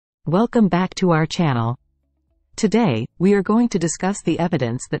Welcome back to our channel. Today, we are going to discuss the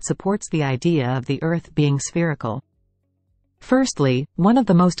evidence that supports the idea of the Earth being spherical. Firstly, one of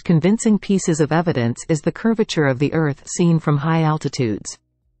the most convincing pieces of evidence is the curvature of the Earth seen from high altitudes.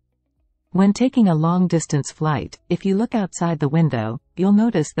 When taking a long-distance flight, if you look outside the window, you'll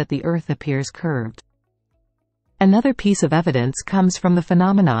notice that the Earth appears curved. Another piece of evidence comes from the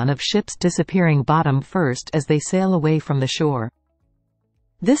phenomenon of ships disappearing bottom first as they sail away from the shore.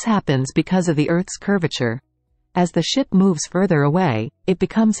 This happens because of the Earth's curvature. As the ship moves further away, it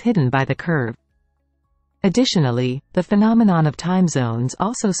becomes hidden by the curve. Additionally, the phenomenon of time zones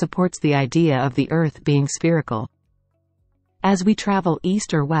also supports the idea of the Earth being spherical. As we travel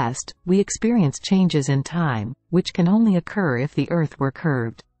east or west, we experience changes in time, which can only occur if the Earth were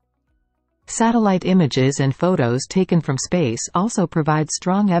curved. Satellite images and photos taken from space also provide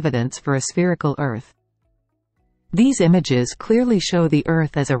strong evidence for a spherical Earth. These images clearly show the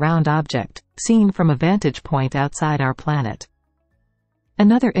Earth as a round object, seen from a vantage point outside our planet.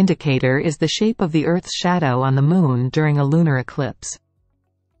 Another indicator is the shape of the Earth's shadow on the Moon during a lunar eclipse.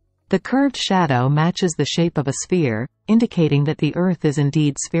 The curved shadow matches the shape of a sphere, indicating that the Earth is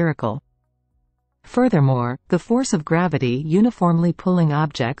indeed spherical. Furthermore, the force of gravity uniformly pulling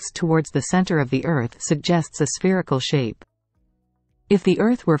objects towards the center of the Earth suggests a spherical shape. If the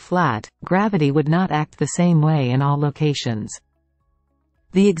Earth were flat, gravity would not act the same way in all locations.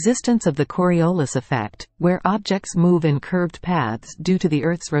 The existence of the Coriolis effect, where objects move in curved paths due to the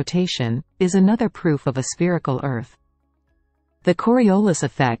Earth's rotation, is another proof of a spherical Earth. The Coriolis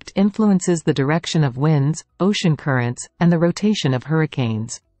effect influences the direction of winds, ocean currents, and the rotation of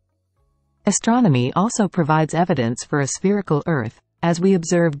hurricanes. Astronomy also provides evidence for a spherical Earth, as we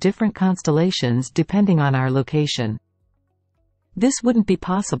observe different constellations depending on our location. This wouldn't be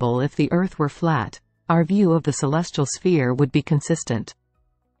possible if the Earth were flat. Our view of the celestial sphere would be consistent.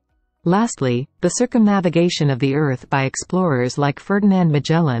 Lastly, the circumnavigation of the Earth by explorers like Ferdinand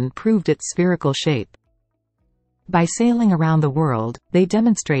Magellan proved its spherical shape. By sailing around the world, they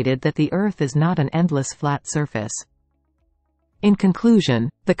demonstrated that the Earth is not an endless flat surface. In conclusion,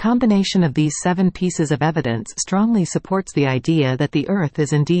 the combination of these 7 pieces of evidence strongly supports the idea that the Earth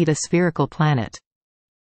is indeed a spherical planet.